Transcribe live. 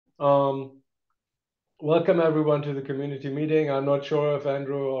Welcome everyone to the community meeting. I'm not sure if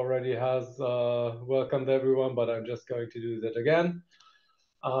Andrew already has welcomed everyone, but I'm just going to do that again.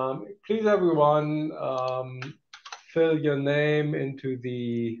 Please, everyone, fill your name into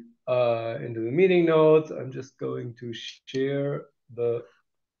the meeting notes. I'm just going to share the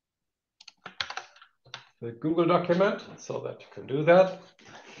Google document so that you can do that.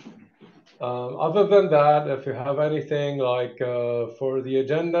 Other than that, if you have anything like for the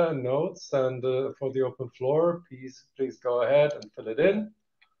agenda and notes and for the open floor, please go ahead and fill it in.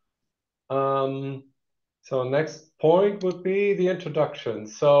 So next point would be the introduction.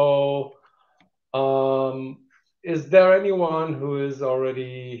 So is there anyone who is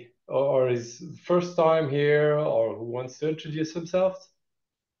already or is first time here or who wants to introduce himself?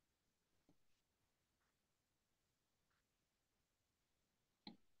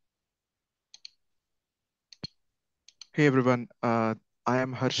 Hey everyone, I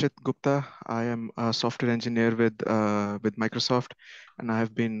am Harshit Gupta. I am a software engineer with Microsoft, and I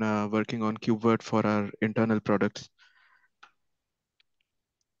have been working on KubeVirt for our internal products.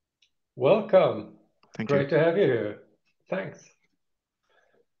 Welcome. Thank you. Great to have you here. Thanks.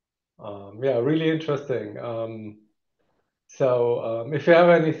 Yeah, really interesting. So if you have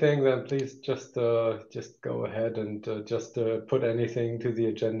anything, then please just go ahead and just put anything to the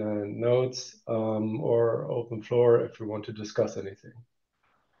agenda and notes or open floor if you want to discuss anything.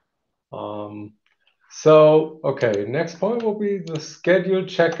 So, okay, next point will be the schedule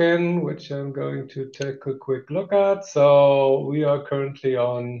check-in, which I'm going to take a quick look at. So we are currently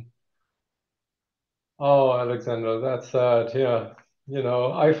on, oh, Alexander, that's sad. Yeah, you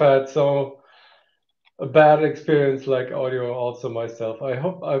know, I've had a bad experience like audio also myself. I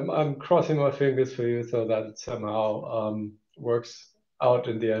hope I'm crossing my fingers for you so that it somehow works out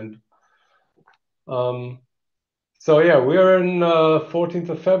in the end. So yeah, we're in 14th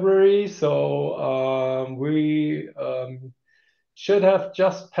of February, so we should have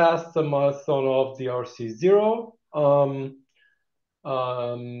just passed the milestone of the RC0.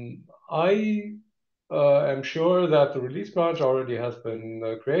 I am sure that the release branch already has been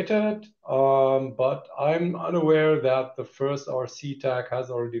created, but I'm unaware that the first RC tag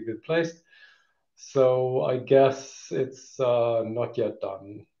has already been placed. So I guess it's not yet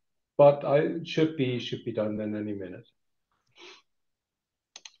done, but I should be done in any minute.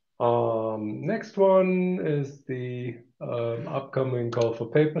 Next one is the upcoming call for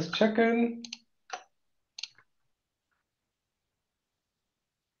papers check-in.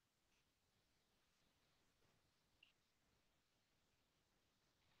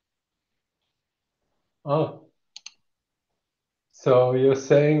 Oh, so you're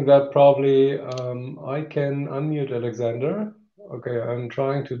saying that probably I can unmute Alexander. Okay, I'm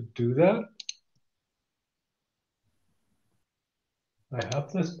trying to do that. I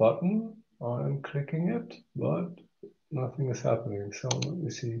have this button. I'm clicking it, but nothing is happening. So let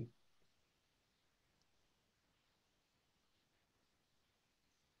me see.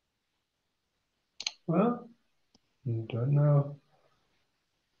 Well, I'm done now.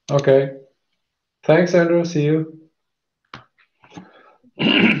 Okay. Thanks, Andrew. See you.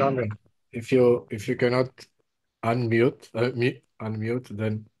 Alexander, if you cannot unmute,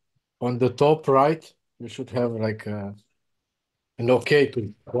 then on the top right you should have like an OK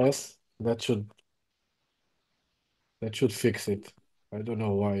to press. That should fix it. I don't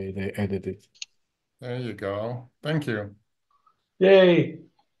know why they added it. There you go. Thank you. Yay.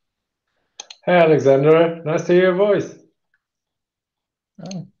 Hey, Alexander. Nice to hear your voice.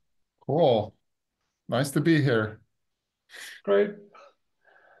 Oh, cool. Nice to be here. Great.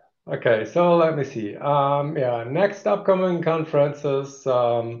 Okay, so let me see. Yeah, next upcoming conferences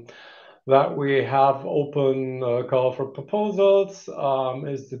that we have open call for proposals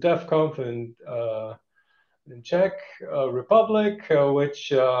is the DevConf in Czech Republic,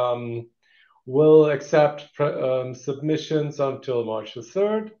 which will accept submissions until March the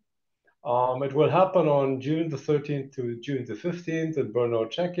 3rd. It will happen on June the 13th to June the 15th in Brno,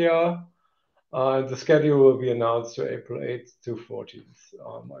 Czechia. The schedule will be announced to April 8th to 14th.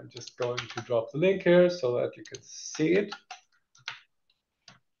 I'm just going to drop the link here so that you can see it.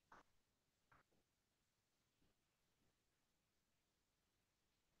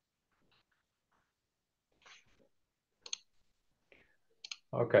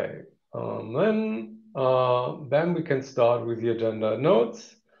 Okay, then we can start with the agenda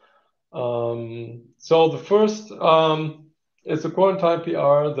notes. So the first is a quarantine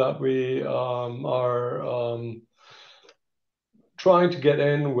PR that we are trying to get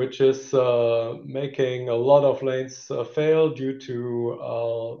in, which is making a lot of lanes fail due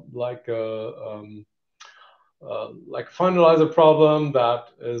to like like a finalizer problem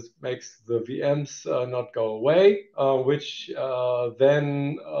that makes the VMs not go away, which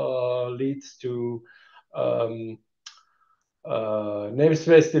then leads to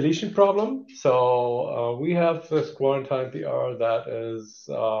namespace deletion problem. So we have this quarantine PR that is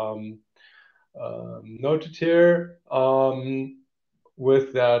noted here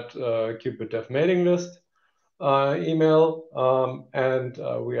with that KubeVirt dev mailing list email, and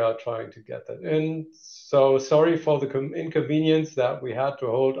we are trying to get that in. So sorry for the inconvenience that we had to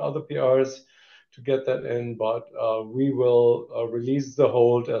hold other PRs to get that in, but we will release the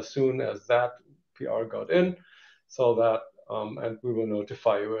hold as soon as that PR got in, so that and we will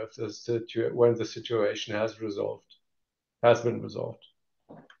notify you if when the situation has been resolved.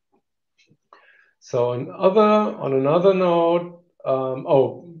 So on another note,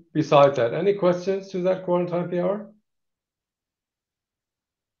 besides that, any questions to that quarantine PR?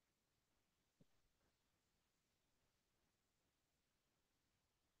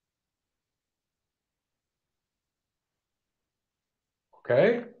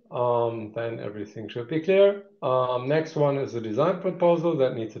 Okay, then everything should be clear. Next one is a design proposal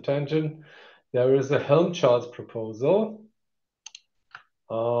that needs attention. There is a Helm charts proposal.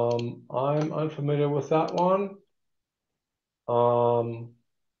 I'm unfamiliar with that one.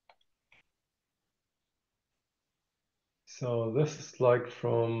 So this is like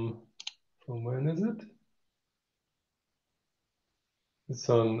from when is it? It's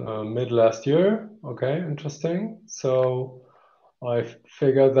on mid last year. Okay, interesting. So I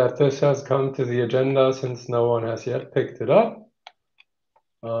figured that this has come to the agenda since no one has yet picked it up.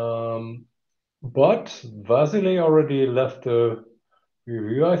 But Vasily already left a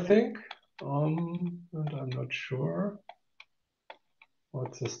review, I think. And I'm not sure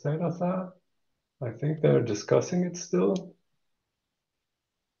what's the state of that. I think they're discussing it still.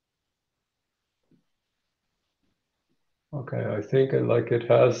 Okay, I think it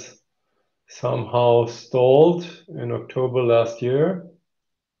has somehow stalled in October last year.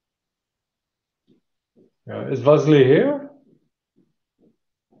 Yeah, is Vasily here?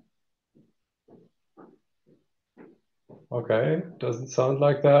 Okay, doesn't sound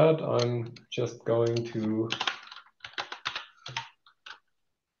like that. I'm just going to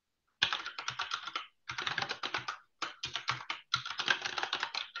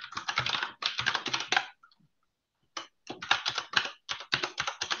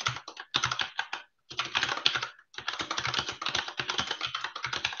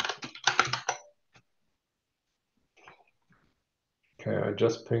Okay, I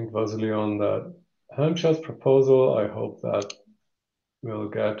just pinged Vasily on that Helmchart's proposal. I hope that we'll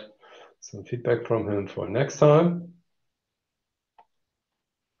get some feedback from him for next time.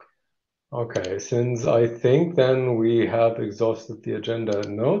 Okay, since I think then we have exhausted the agenda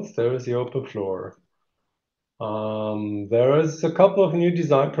and notes, there is the open floor. There is a couple of new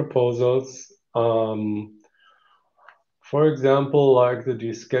design proposals. For example, like the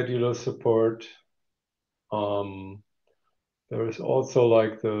descheduler support. There is also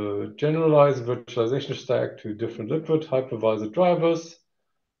like the generalized virtualization stack to different Liquid hypervisor drivers,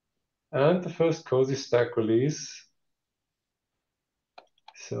 and the first cozy stack release.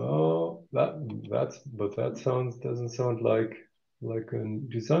 So doesn't sound like a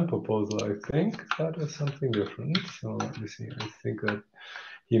design proposal. I think that is something different. So let me see. I think that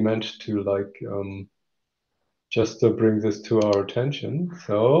he meant to like just to bring this to our attention.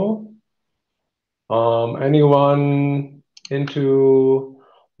 So anyone into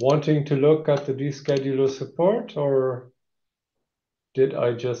wanting to look at the descheduler support, or did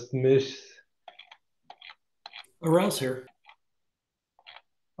I just miss? Aurel's here.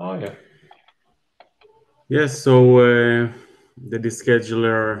 Oh yeah. Yes, so the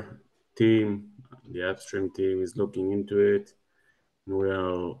descheduler team, the upstream team is looking into it. We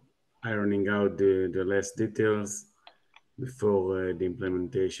are ironing out the last details before the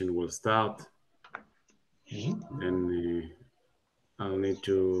implementation will start. Then I'll need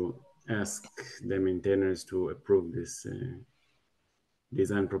to ask the maintainers to approve this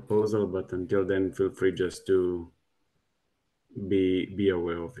design proposal, but until then, feel free just to be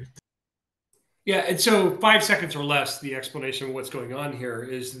aware of it. Yeah, and so 5 seconds or less, the explanation of what's going on here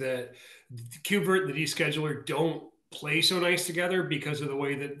is that KubeVirt and the descheduler don't play so nice together because of the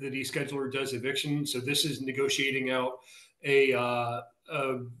way that the descheduler does eviction. So this is negotiating out a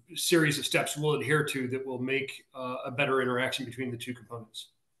series of steps we'll adhere to that will make a better interaction between the two components.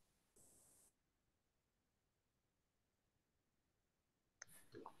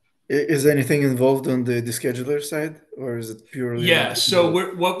 Is anything involved on the scheduler side, or is it purely? Yeah. So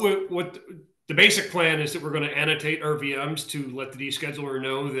what the basic plan is that we're going to annotate our VMs to let the descheduler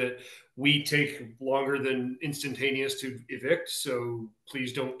know that we take longer than instantaneous to evict. So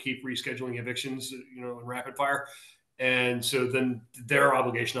please don't keep rescheduling evictions, in rapid fire. And so then their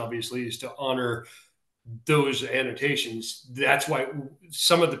obligation, obviously, is to honor those annotations. That's why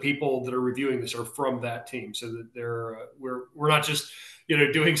some of the people that are reviewing this are from that team, so that we're not just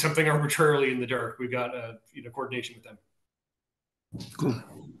doing something arbitrarily in the dark. We've got coordination with them. Cool.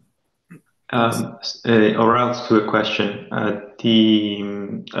 Or else to a question.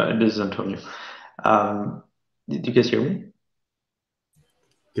 This is Antonio. Did you guys hear me?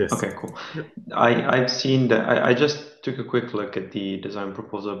 Yes. Okay, cool. I've seen that. I just took a quick look at the design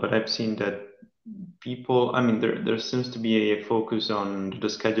proposal, but I've seen that people, I mean, there seems to be a focus on the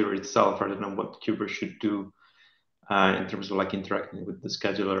scheduler itself rather than what KubeVirt should do in terms of like interacting with the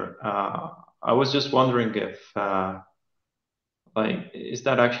scheduler. I was just wondering if like, is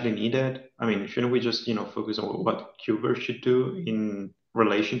that actually needed? I mean, shouldn't we just, focus on what KubeVirt should do in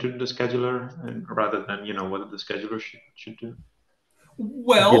relation to the scheduler, and rather than, what the scheduler should do?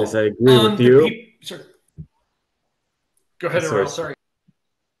 Well, yes, I agree with you. Sorry. Go ahead, Sorry. Aurel. Sorry.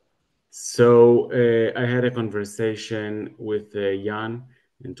 So I had a conversation with Jan,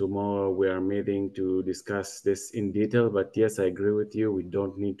 and tomorrow we are meeting to discuss this in detail. But yes, I agree with you. We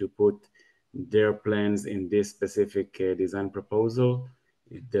don't need to put their plans in this specific design proposal.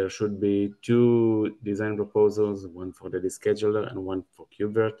 There should be 2 design proposals, one for the scheduler and one for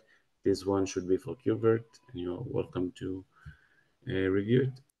KubeVirt. This one should be for KubeVirt, and you're welcome to review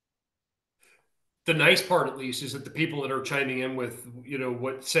it. The nice part, at least, is that the people that are chiming in with,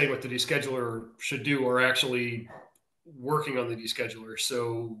 saying what the descheduler should do are actually working on the descheduler.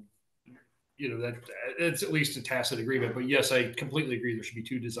 So, that it's at least a tacit agreement. But yes, I completely agree. There should be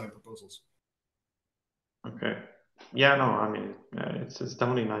 2 design proposals. Okay. Yeah, no, I mean, it's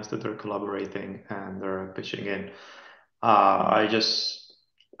definitely nice that they're collaborating and they're pitching in. I just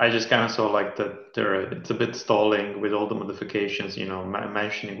kind of saw like that it's a bit stalling with all the modifications,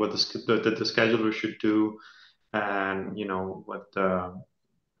 mentioning what the scheduler should do, and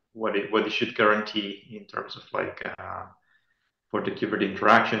what it should guarantee in terms of like for the KubeVirt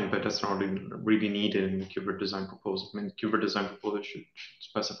interaction, but that's not really needed in the KubeVirt design proposal. I mean, KubeVirt design proposal should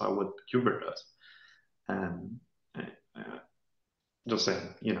specify what KubeVirt does. Just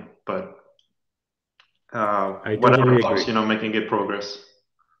saying, but I whatever totally helps, agree. making it progress.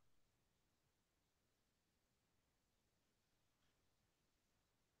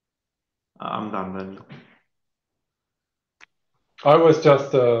 I'm done then. I was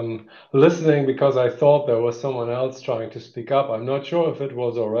just listening because I thought there was someone else trying to speak up. I'm not sure if it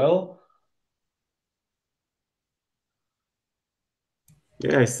was Aurel.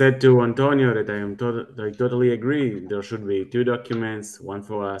 Yeah, I said to Antonio that I totally agree. There should be 2 documents, one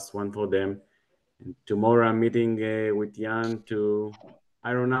for us, one for them. And tomorrow I'm meeting with Jan to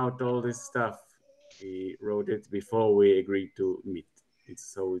iron out all this stuff. We wrote it before we agreed to meet.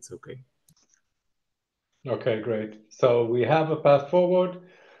 It's okay. Okay, great. So we have a path forward,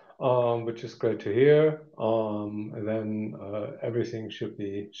 which is great to hear. And then everything should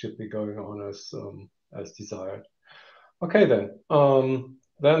be going on as desired. Okay, then.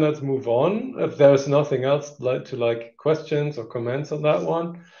 Then let's move on. If there's nothing else like questions or comments on that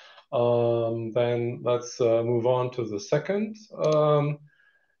one, then let's move on to the second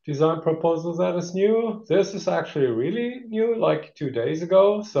design proposal that is new. This is actually really new, like 2 days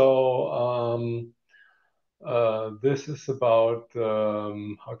ago. So this is about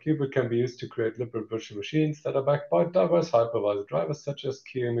how KubeVirt can be used to create liberal virtual machines that are backed by diverse hypervisor drivers such as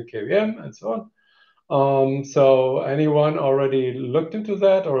QEMU, KVM, and so on. So anyone already looked into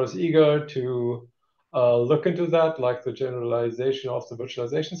that or is eager to look into that, like the generalization of the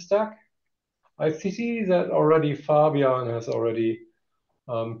virtualization stack? I see that already Fabian has already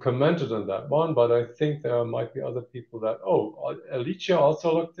commented on that one, but I think there might be other people that, Alicia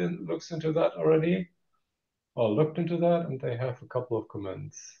also looks into that already, or looked into that, and they have a couple of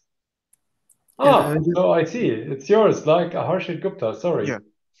comments. So I see, it's yours, like Harshit Gupta, sorry. Yeah,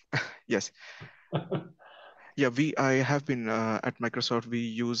 yes. Yeah, I have been at Microsoft, we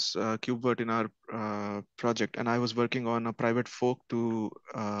use KubeVirt in our project, and I was working on a private fork to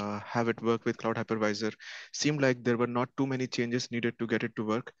have it work with Cloud Hypervisor. Seemed like there were not too many changes needed to get it to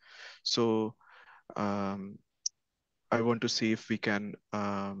work. So I want to see if we can,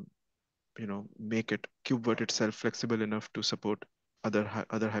 make it KubeVirt itself flexible enough to support other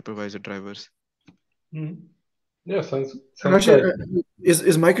hypervisor drivers. Mm-hmm. Yeah, sounds Actually, great.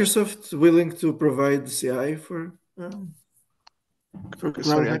 is Microsoft willing to provide CI for Cloud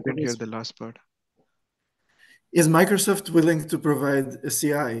Sorry, I didn't hear Hypervisor? the last part. Is Microsoft willing to provide a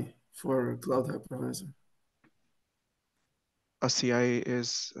CI for Cloud Hypervisor? A CI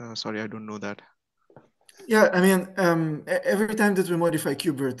is, sorry, I don't know that. Yeah, I mean, every time that we modify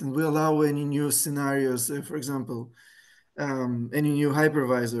KubeVirt and we allow any new scenarios, for example, any new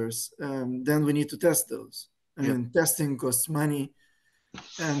hypervisors, then we need to test those. I mean, testing costs money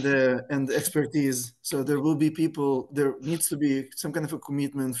and expertise. So there will be people, there needs to be some kind of a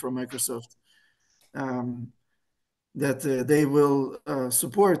commitment from Microsoft that they will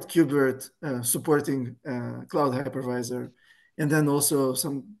support KubeVirt, supporting cloud hypervisor, and then also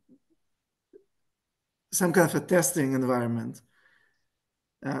some kind of a testing environment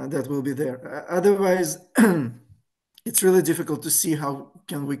that will be there. Otherwise, it's really difficult to see how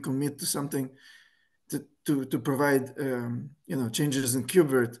can we commit to something to provide changes in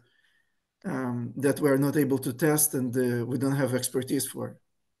KubeVirt that we're not able to test and we don't have expertise for.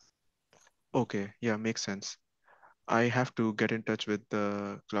 Okay, yeah, makes sense. I have to get in touch with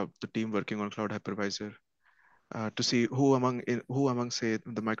the team working on Cloud Hypervisor to see who among say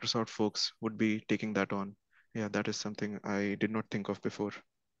the Microsoft folks would be taking that on. Yeah, that is something I did not think of before.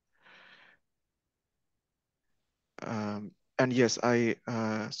 And yes, I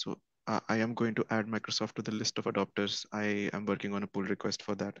am going to add Microsoft to the list of adopters. I am working on a pull request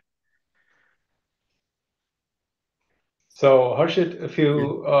for that. So Harshit, if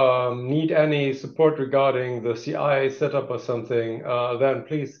you need any support regarding the CI setup or something, then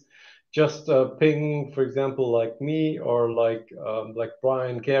please just ping, for example, like me or like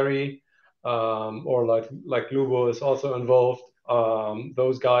Brian Carey, or like Lubo is also involved.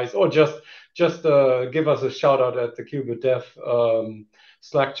 Those guys, or just give us a shout out at the KubeVirt Dev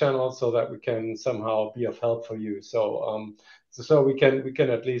Slack channel so that we can somehow be of help for you. So we can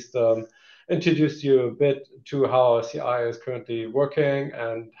at least introduce you a bit to how CI is currently working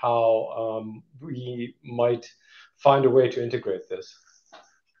and how we might find a way to integrate this.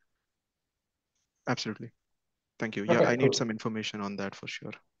 Absolutely. Thank you. Yeah, Okay, I need cool. some information on that for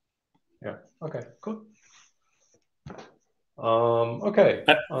sure. Yeah. Okay, cool. Okay.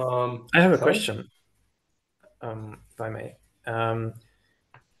 I have a question, if I may.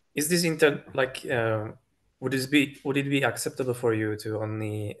 Is this would it be acceptable for you to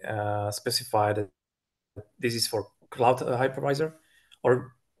only specify that this is for cloud hypervisor,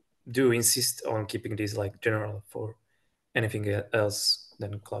 or do you insist on keeping this like general for anything else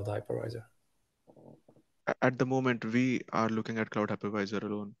than cloud hypervisor? At the moment, we are looking at Cloud Hypervisor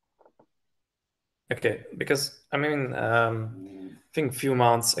alone. Okay, because I mean, I think a few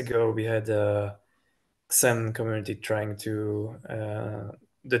months ago we had a XAMPP community trying to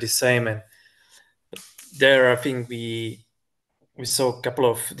do the same, and there I think we saw a couple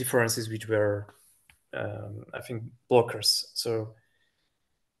of differences which were I think blockers. So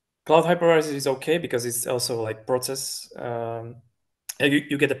cloud hypervisor is okay because it's also like process.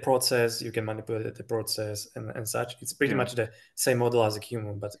 You get a process, you can manipulate the process and such. It's pretty much the same model as a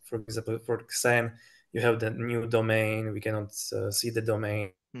human, but for example, for XAMPP, you have the new domain. We cannot see the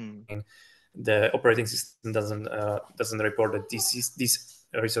domain. The operating system doesn't report that these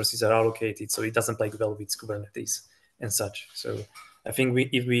resources are allocated, so it doesn't play well with Kubernetes and such. So I think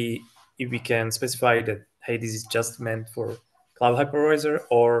if we can specify that, hey, this is just meant for cloud hypervisor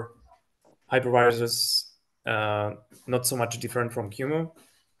or hypervisors not so much different from QEMU,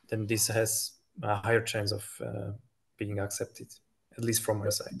 then this has a higher chance of being accepted, at least from my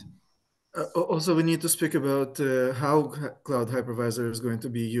side. Also, we need to speak about how cloud hypervisor is going to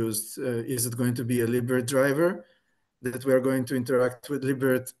be used. Is it going to be a libvirt driver that we are going to interact with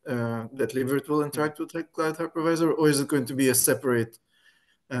libvirt, that libvirt will interact with like cloud hypervisor, or is it going to be a separate,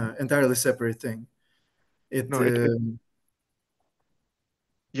 entirely separate thing?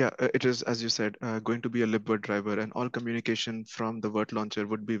 Yeah, it is, as you said, going to be a libvirt driver, and all communication from the virt launcher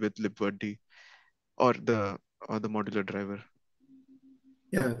would be with libvirt or the modular driver.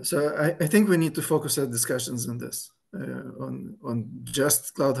 Yeah, so I think we need to focus our discussions on this, on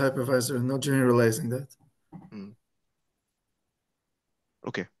just cloud hypervisor and not generalizing that.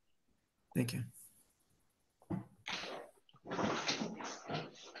 Okay. Thank you.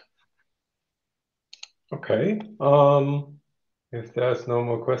 Okay. If there's no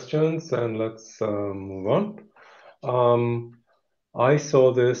more questions, then let's move on. I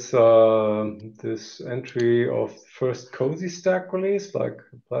saw this this entry of first Cozy Stack release, like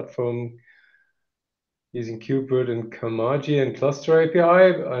platform using KubeVirt and Kamaji and cluster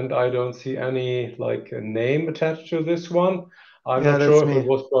API, and I don't see any like a name attached to this one. I'm not sure if it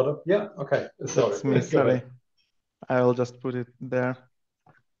was brought up. Yeah, okay. Sorry. That's me, sorry. I will just put it there.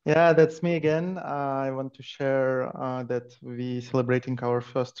 Yeah, that's me again. I want to share that we celebrating our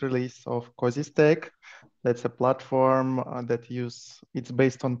first release of Cozy Stack. That's a platform it's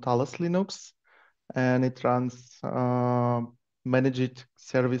based on Talos Linux, and it runs managed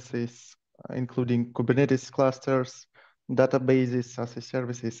services, including Kubernetes clusters, databases as a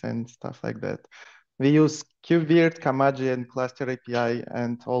services, and stuff like that. We use KubeVirt, Kamaji, and Cluster API,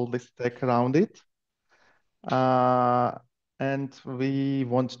 and all this tech around it. And we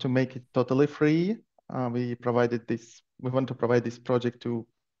want to make it totally free. We want to provide this project to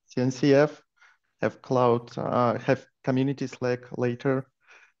CNCF, have cloud, have community Slack later.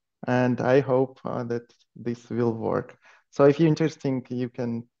 And I hope that this will work. So if you're interested,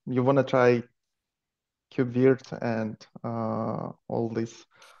 you want to try KubeVirt and all this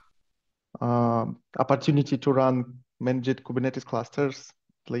opportunity to run managed Kubernetes clusters,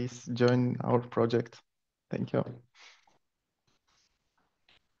 please join our project. Thank you.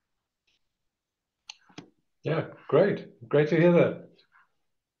 Yeah, great. Great to hear that.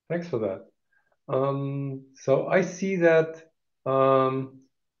 Thanks for that. So I see that,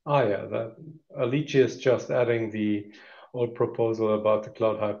 that Alicia is just adding the old proposal about the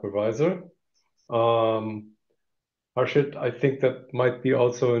cloud hypervisor. Harshit, I think that might be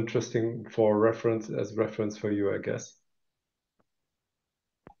also interesting for reference for you, I guess.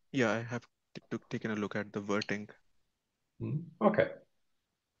 Yeah, I have taken a look at the verting. Okay.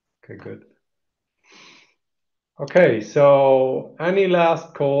 Okay, good. Okay, so any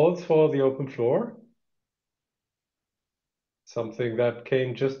last calls for the open floor? Something that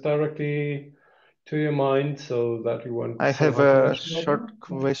came just directly to your mind so that you want I have somehow to a mention short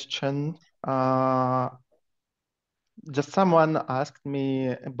question. Just someone asked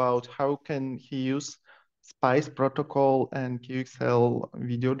me about how can he use Spice protocol and QXL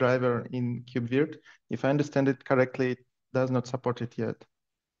video driver in KubeVirt. If I understand it correctly, it does not support it yet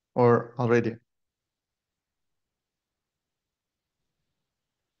or already.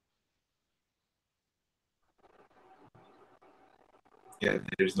 Yeah,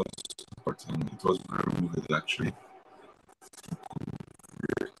 there's no support, and it was removed actually.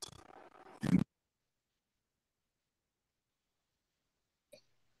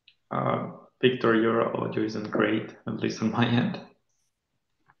 Victor, your audio isn't great, at least on my end.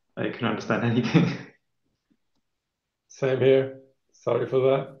 I can't understand anything. Same here. Sorry for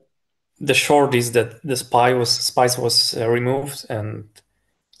that. The short is that the Spice was removed and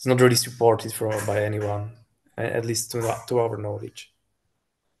it's not really supported by anyone, at least to our knowledge.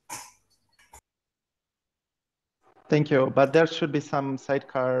 Thank you. But there should be some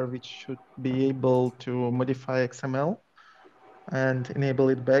sidecar which should be able to modify XML and enable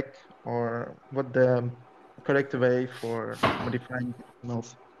it back, or what the correct way for modifying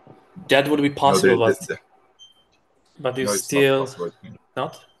XMLs? That would be possible, but you no, still it's not possible.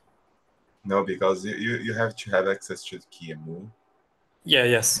 Not? No, because you have to have access to the KMU. Yeah,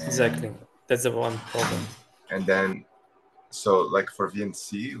 yes, exactly. That's the one problem. And then, so like for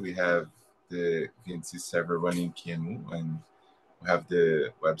VNC, we have the VNC server running KMU, and we have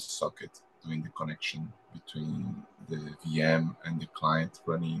the WebSocket doing the connection between the VM and the client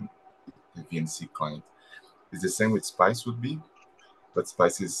running the VNC client. It's the same with Spice would be, but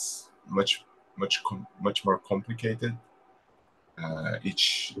Spice is much more complicated.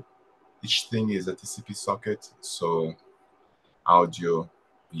 Each thing is a TCP socket, so audio,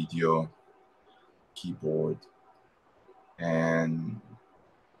 video, keyboard, and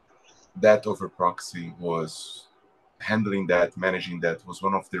that over proxy was handling that, managing that was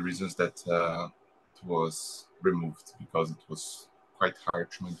one of the reasons that it was removed, because it was quite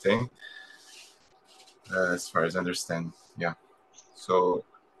hard to maintain, as far as I understand. Yeah, so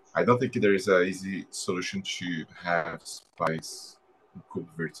I don't think there is an easy solution to have Spice in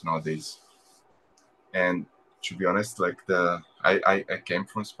KubeVirt nowadays. And to be honest, like I came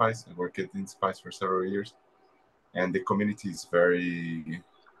from Spice. I worked in Spice for several years, and the community is very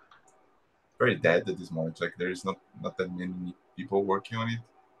dead at this moment. Like there is not that many people working on it.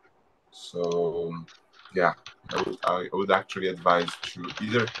 So yeah, I would actually advise to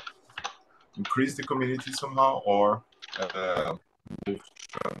either increase the community somehow or move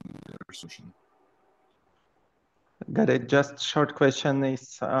to another solution. Got it. Just short question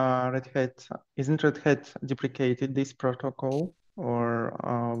is isn't Red Hat deprecated this protocol, or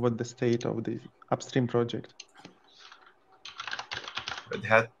what the state of the upstream project?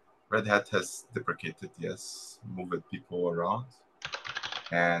 Red Hat has deprecated, yes, moved people around,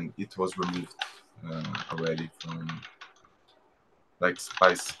 and it was removed already from like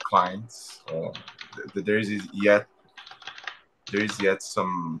Spice clients. Or there is yet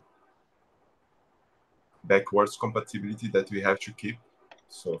some backwards compatibility that we have to keep.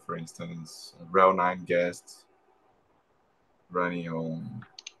 So, for instance, RHEL 9 guest running on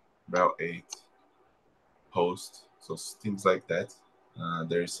RHEL 8 host, so things like that.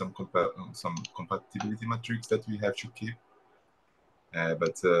 There is some compatibility metrics that we have to keep.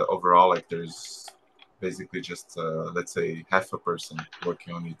 But overall, like there's basically just let's say half a person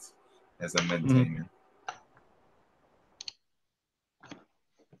working on it as a maintainer.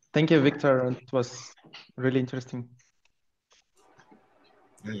 Thank you, Victor. It was really interesting.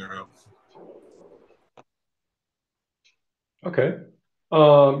 Yeah, you're welcome. Okay.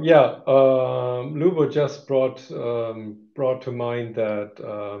 Lubo just brought to mind that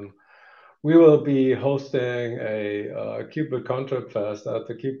we will be hosting a KubeVirt Concept Fest at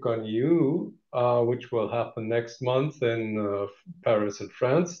the KubeCon EU, which will happen next month in Paris in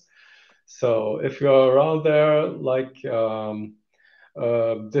France. So if you're around there,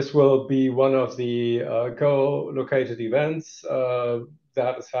 this will be one of the co-located events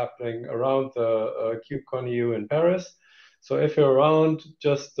that is happening around the KubeCon EU in Paris. So if you're around,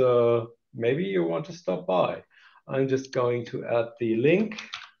 just maybe you want to stop by. I'm just going to add the link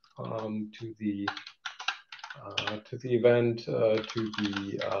to the event to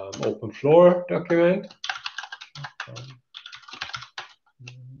the open floor document.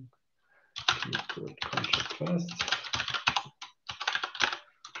 KubeVirt Concept Fest.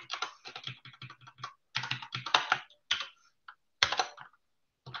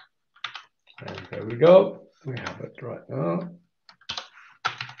 And there we go. We have it right now.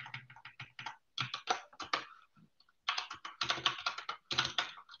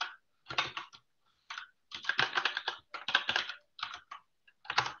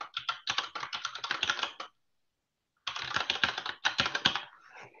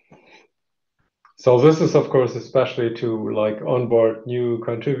 So this is, of course, especially to like onboard new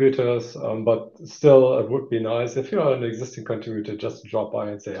contributors, but still it would be nice if you're an existing contributor just to drop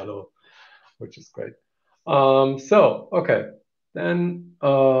by and say hello, which is great. Okay, then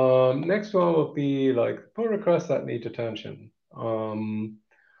next one will be like pull requests that need attention.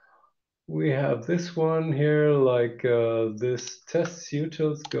 We have this one here, like this test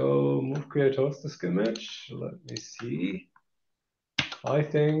utils go move create host disk image. Let me see. I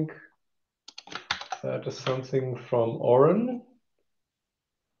think that is something from Oren,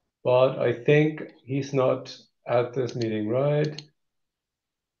 but I think he's not at this meeting, right?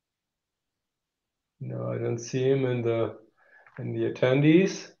 No, I don't see him in the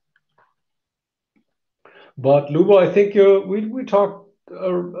attendees. But Lubo, I think we talked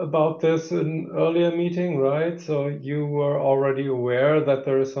about this in an earlier meeting, right? So you were already aware that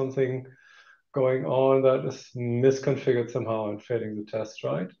there is something going on that is misconfigured somehow and failing the test,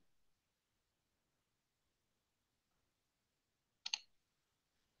 right?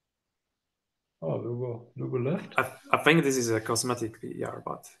 Oh, Lubo left? I think this is a cosmetic PR,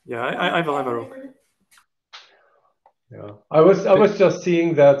 but yeah, I will have a look. Yeah, I was just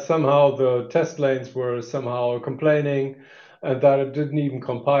seeing that somehow the test lanes were somehow complaining and that it didn't even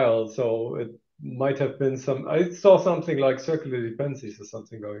compile. So it might have been I saw something like circular dependencies or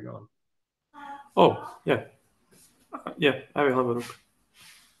something going on. Oh, yeah. Yeah, I will have a look.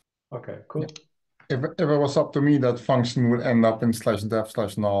 Okay, cool. If it was up to me, that function would end up in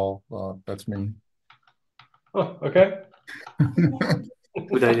 /dev/null. That's me. Oh, okay.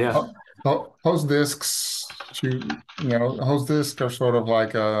 Good idea. Host disks, host disks are sort of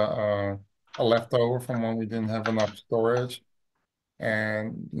like a leftover from when we didn't have enough storage.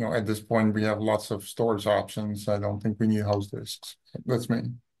 And at this point we have lots of storage options. I don't think we need host disks. That's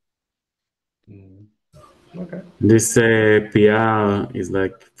me. Okay. This PR is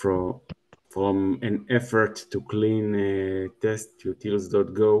like from an effort to clean test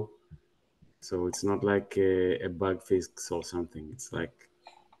utils.go. So it's not like a bug fix or something. It's like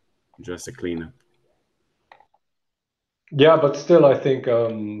just a cleanup. Yeah, but still, I think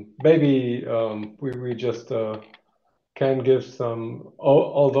maybe we just can give some.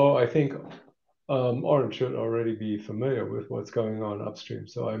 Although I think Orange should already be familiar with what's going on upstream,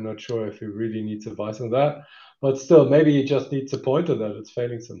 so I'm not sure if he really needs advice on that. But still, maybe he just needs a pointer that it's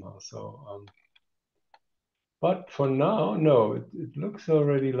failing somehow. So, but for now, no, it looks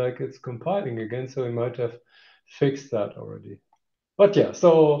already like it's compiling again, so he might have fixed that already. But yeah,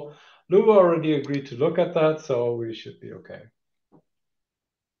 so Luba already agreed to look at that, so we should be okay.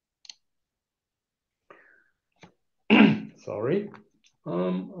 Sorry.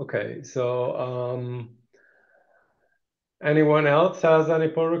 Okay, so anyone else has any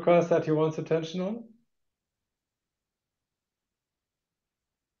pull requests that he wants attention on?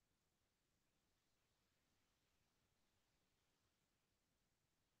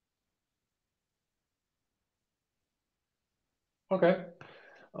 Okay.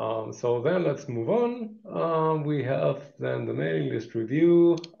 So then let's move on. We have then the mailing list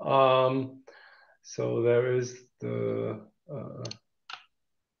review. So there is the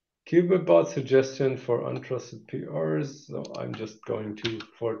KubeVirt suggestion for untrusted PRs. So I'm just going to,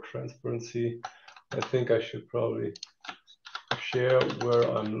 for transparency, I think I should probably share where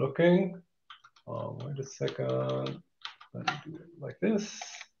I'm looking. Wait a second. Let me do it like this.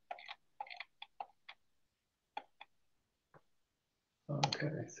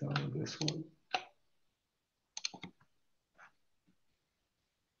 Okay, so this one.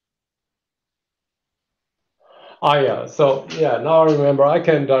 Yeah. So yeah, now I remember I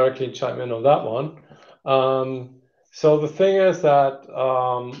can directly chime in on that one. So the thing is that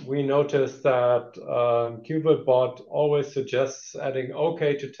we noticed that KubeVirt bot always suggests adding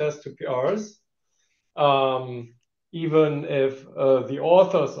OK to test to PRs, even if the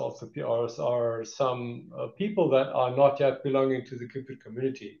authors of the PRs are some people that are not yet belonging to the KubeVirt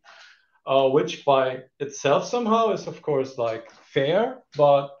community, which by itself somehow is of course like fair,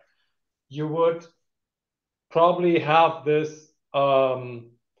 but you would probably have this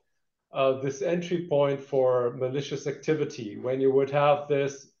this entry point for malicious activity when you would have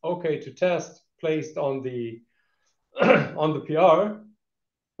this OK to test placed on the on the PR.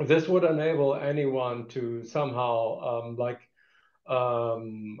 This would enable anyone to somehow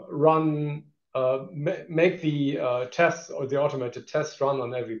run make the tests or the automated tests run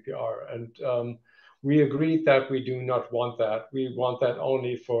on every PR. And we agreed that we do not want that. We want that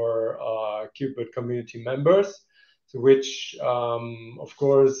only for KubeVirt community members, which of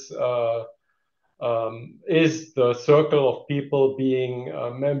course is the circle of people being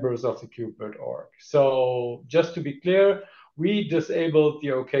members of the KubeVirt org. So just to be clear, we disabled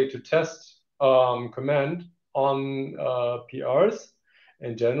the OK to test command on PRs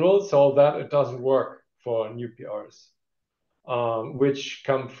in general, so that it doesn't work for new PRs, which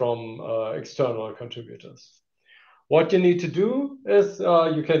come from external contributors. What you need to do is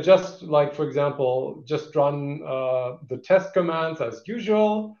you can just, like, for example, just run the test commands as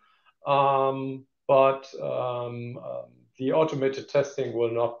usual, but the automated testing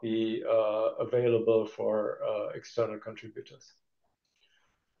will not be available for external contributors.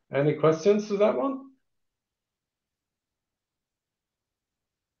 Any questions to that one?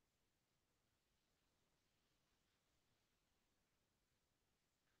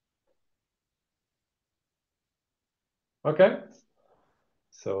 Okay.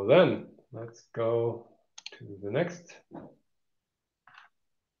 So then let's go to the next.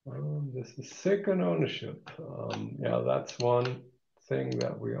 This is second ownership. Yeah, that's one thing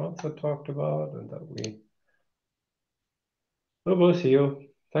that we also talked about and that we will see you.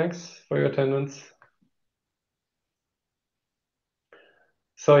 Thanks for your attendance.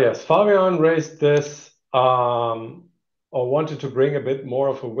 So yes, Fabian raised this or wanted to bring a bit more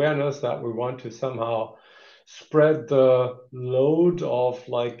of awareness that we want to somehow spread the load of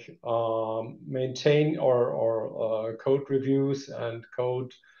like maintain or code reviews and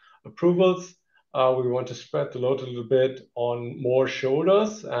code approvals. We want to spread the load a little bit on more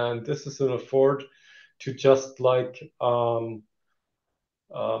shoulders, and this is an effort to just like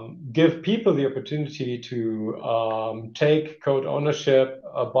give people the opportunity to take code ownership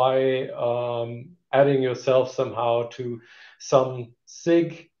by adding yourself somehow to some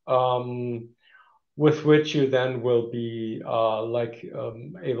SIG with which you then will be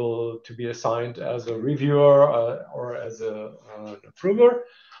able to be assigned as a reviewer or as an approver.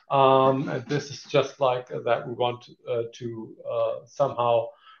 And this is just like that we want to somehow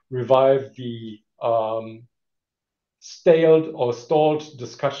revive the stalled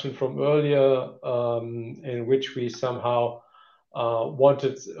discussion from earlier, in which we somehow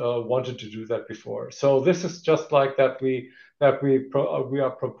wanted to do that before. So this is just like that we are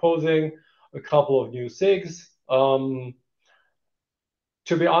proposing a couple of new SIGs.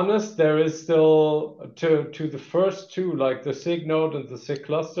 To be honest, there is still to the first two, like the SIG node and the SIG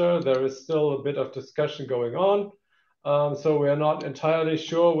cluster, there is still a bit of discussion going on. So we are not entirely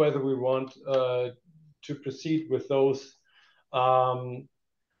sure whether we want to proceed with those. From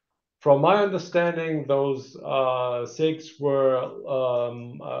my understanding, those SIGs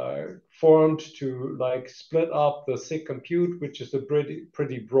were formed to like split up the SIG compute, which is a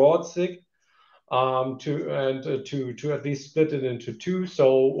pretty broad SIG, to at least split it into two.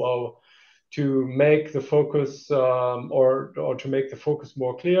 So to make the focus or to make the focus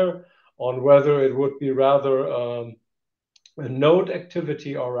more clear on whether it would be rather a node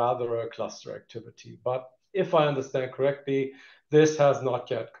activity or rather a cluster activity. But if I understand correctly, this has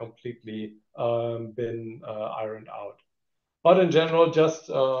not yet completely been ironed out. But in general, just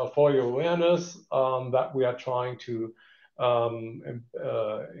for your awareness, that we are trying to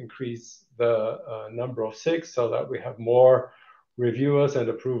increase the number of SIGs so that we have more reviewers and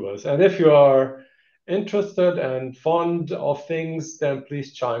approvers. And if you are interested and fond of things, then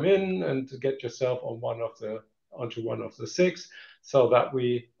please chime in and to get yourself on onto one of the 6, so that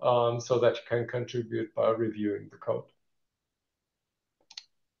you can contribute by reviewing the code.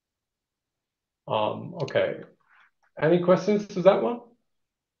 Okay. Any questions to that one?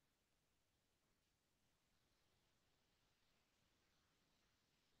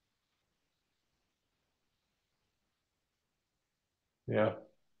 Yeah.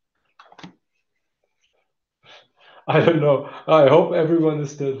 I don't know. I hope everyone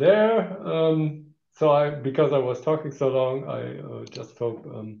is still there. Because I was talking so long, I just hope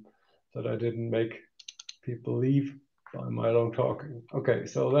that I didn't make people leave by my long talking. Okay,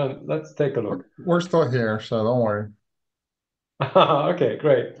 so then let's take a look. We're still here, so don't worry. Okay,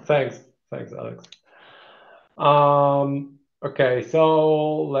 great. Thanks, Alex. Okay,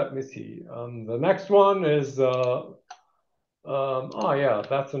 so let me see. The next one is oh yeah,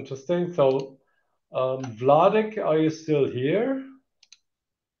 that's interesting. So Vladik, are you still here?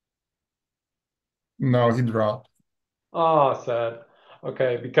 No, he dropped. Ah, sad.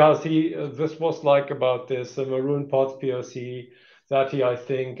 Okay, because this was like about this Maroon Pods POC that he, I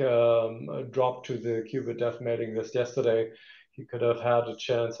think, dropped to the KubeVirt dev mailing list yesterday. He could have had a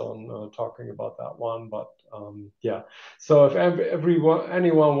chance on talking about that one, but yeah. So if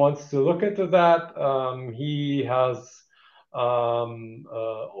anyone wants to look into that, he has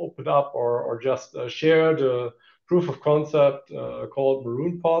opened up or just shared a proof of concept called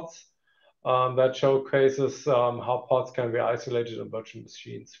Maroon Pods. That showcases how pods can be isolated on virtual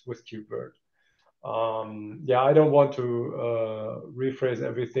machines with KubeVirt. Yeah, I don't want to rephrase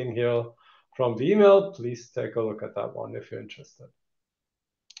everything here from the email. Please take a look at that one if you're interested.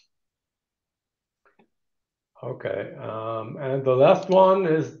 Okay, and the last one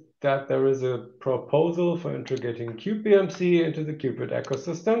is that there is a proposal for integrating KubeBMC into the KubeVirt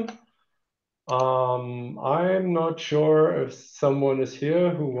ecosystem. I'm not sure if someone is here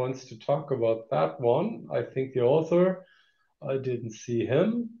who wants to talk about that one. I think the author, I didn't see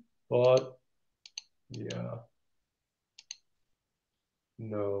him, but yeah,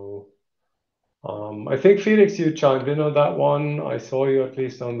 no. I think Felix, you chimed in on that one. I saw you at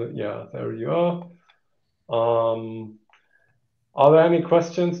least on the, yeah, there you are. Are there any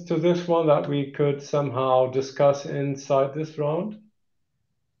questions to this one that we could somehow discuss inside this round?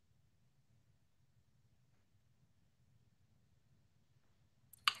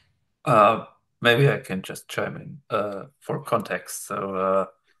 Maybe I can just chime in for context. So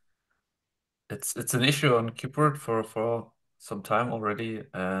it's an issue on KubeVirt for some time already,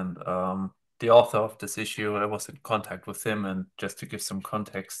 and the author of this issue, I was in contact with him, and just to give some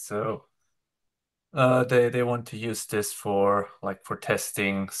context, so they want to use this for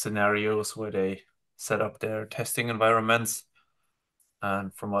testing scenarios where they set up their testing environments,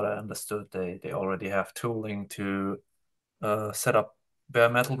 and from what I understood, they already have tooling to set up bare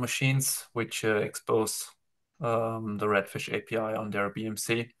metal machines which expose the Redfish API on their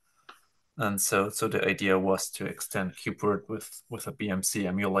BMC. And so the idea was to extend KubeVirt with a BMC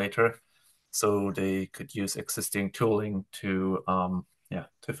emulator, so they could use existing tooling to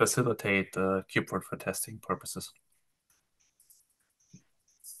facilitate KubeVirt for testing purposes.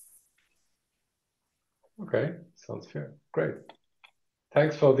 Okay, sounds fair. Great.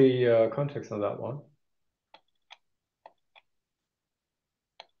 Thanks for the context on that one.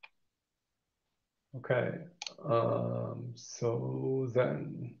 Okay, so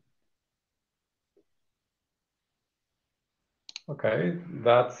then, okay,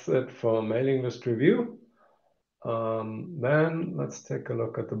 that's it for mailing list review. Then let's take a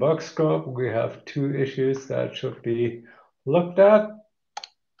look at the bug scope. We have 2 issues that should be looked at.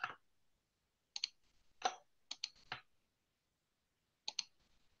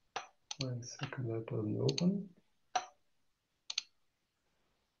 One second, that doesn't open.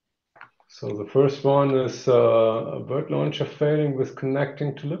 So the first one is a Virt launcher failing with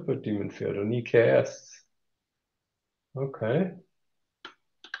connecting to Liquid Daemon Field on EKS. Okay.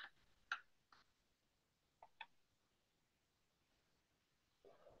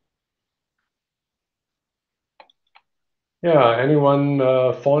 Yeah, anyone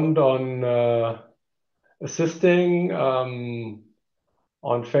fond on assisting on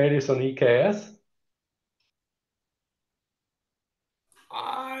failures on EKS?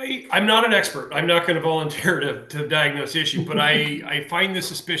 I'm not an expert. I'm not going to volunteer to diagnose the issue, but I find this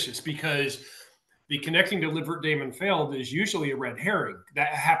suspicious because the connecting to Liquid Daemon failed is usually a red herring.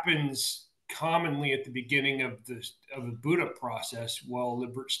 That happens commonly at the beginning of a boot up process while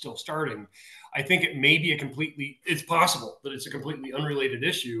Libvirt's still starting. I think it may be it's possible that it's a completely unrelated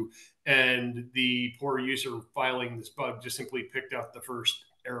issue, and the poor user filing this bug just simply picked up the first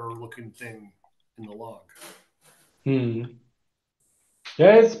error looking thing in the log.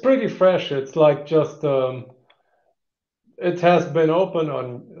 Yeah, it's pretty fresh. It's like just it has been open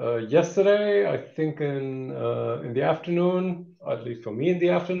on yesterday, I think in the afternoon, at least for me in the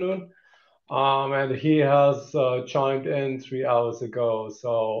afternoon. And he has chimed in 3 hours ago.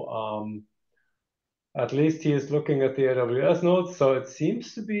 So at least he is looking at the AWS notes. So it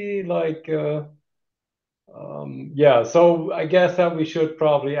seems to be like, yeah. So I guess that we should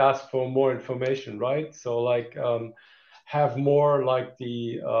probably ask for more information, right? So like have more like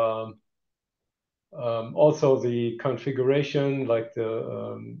the also the configuration, like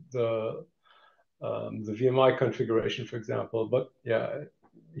the VMI configuration, for example. But yeah,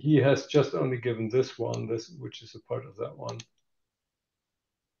 he has just only given this one, which is a part of that one.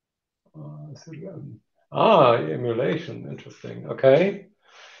 Emulation, interesting. Okay.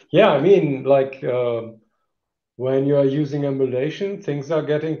 Yeah, I mean, like when you are using emulation, things are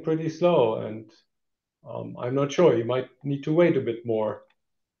getting pretty slow, and I'm not sure. You might need to wait a bit more.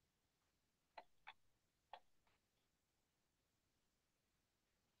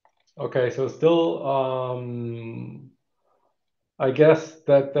 Okay, so still, I guess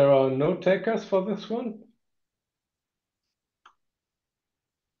that there are no takers for this one.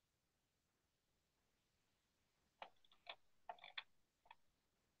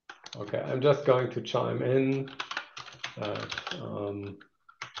 Okay, I'm just going to chime in that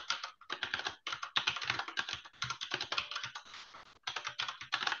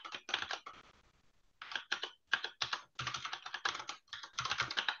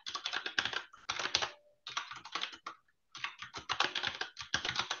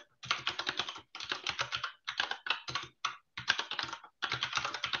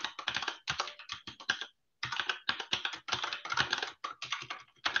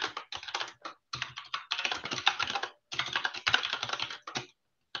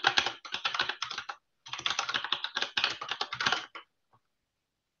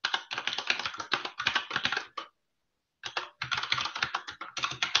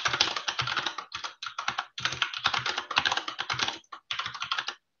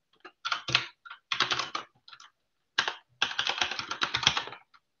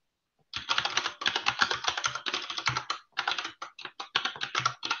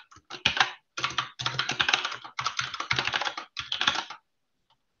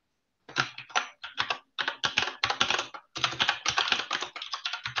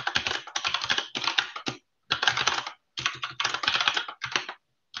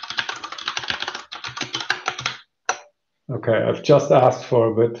okay, I've just asked for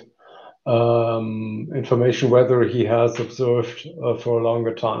a bit information whether he has observed for a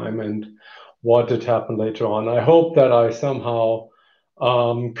longer time and what did happen later on. I hope that I somehow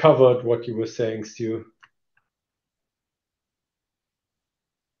covered what you were saying, Stu.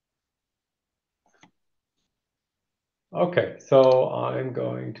 Okay, so I'm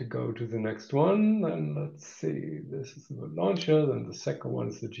going to go to the next one, and let's see. This is the launcher, then the second one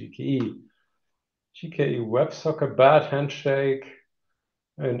is the GKE. GKE WebSocket bad handshake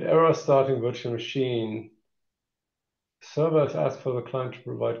and error starting virtual machine. Server has asked for the client to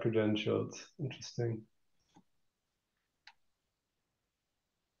provide credentials. Interesting.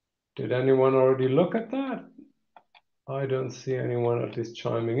 Did anyone already look at that? I don't see anyone at least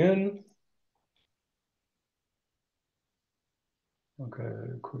chiming in. Okay,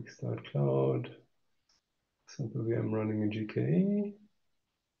 quick start cloud. Simple VM running in GKE.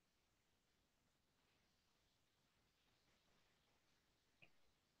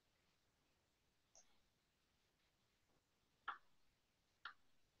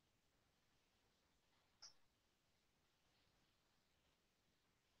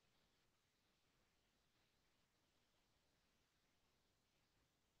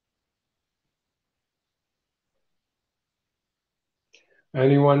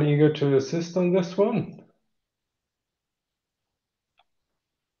 Anyone eager to assist on this one?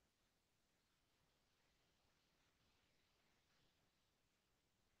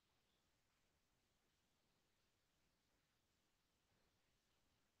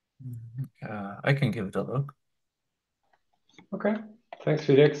 I can give it a look. Okay, thanks,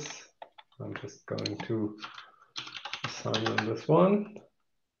 Felix. I'm just going to assign on this one.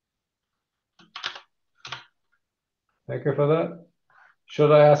 Thank you for that.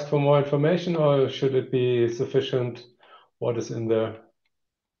 Should I ask for more information, or should it be sufficient what is in there?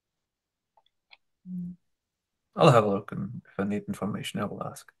 I'll have a look, and if I need information, I will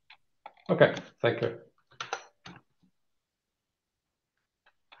ask. Okay, thank you.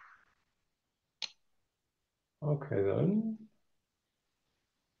 Okay then.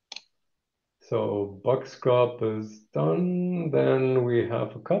 So bug scrub is done. Then we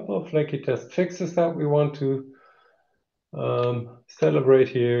have a couple of flaky test fixes that we want to celebrate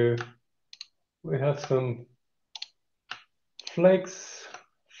here. We have some flakes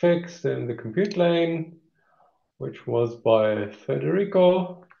fixed in the compute lane, which was by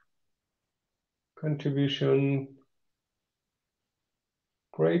Federico. Contribution,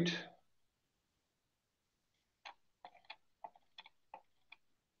 great.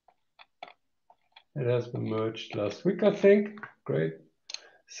 It has been merged last week, I think. Great.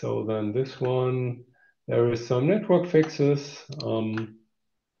 So then this one, there is some network fixes. I'm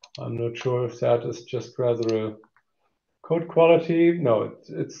not sure if that is just rather a code quality. No,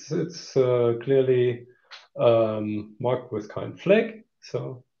 it's clearly marked with kind flake.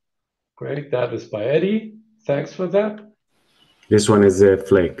 So great. That is by Eddie. Thanks for that. This one is a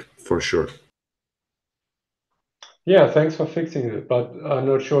flake for sure. Yeah, thanks for fixing it. But I'm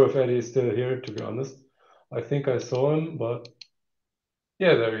not sure if Eddie is still here, to be honest. I think I saw him, but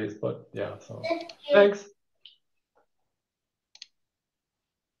yeah, there he is. But yeah, so thanks.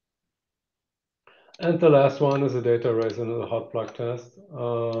 And the last one is a data erase and a hot plug test.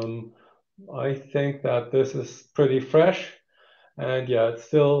 I think that this is pretty fresh. And yeah, it's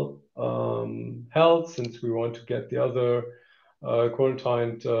still held since we want to get the other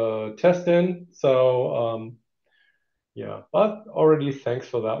quarantined test in. So yeah, but already thanks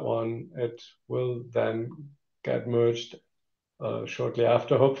for that one. It will then get merged shortly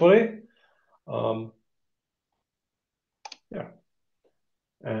after, hopefully. Yeah.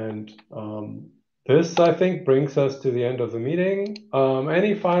 And this, I think, brings us to the end of the meeting.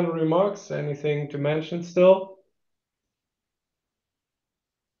 Any final remarks? Anything to mention still?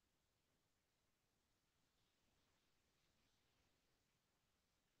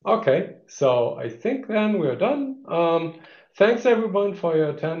 Okay, so I think then we're done. Thanks everyone for your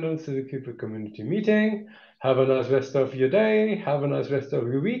attendance to the KubeVirt community meeting. Have a nice rest of your day. Have a nice rest of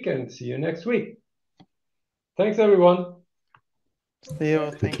your week, and see you next week. Thanks everyone. See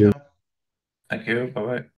you. Thank you. Thank you. Bye-bye.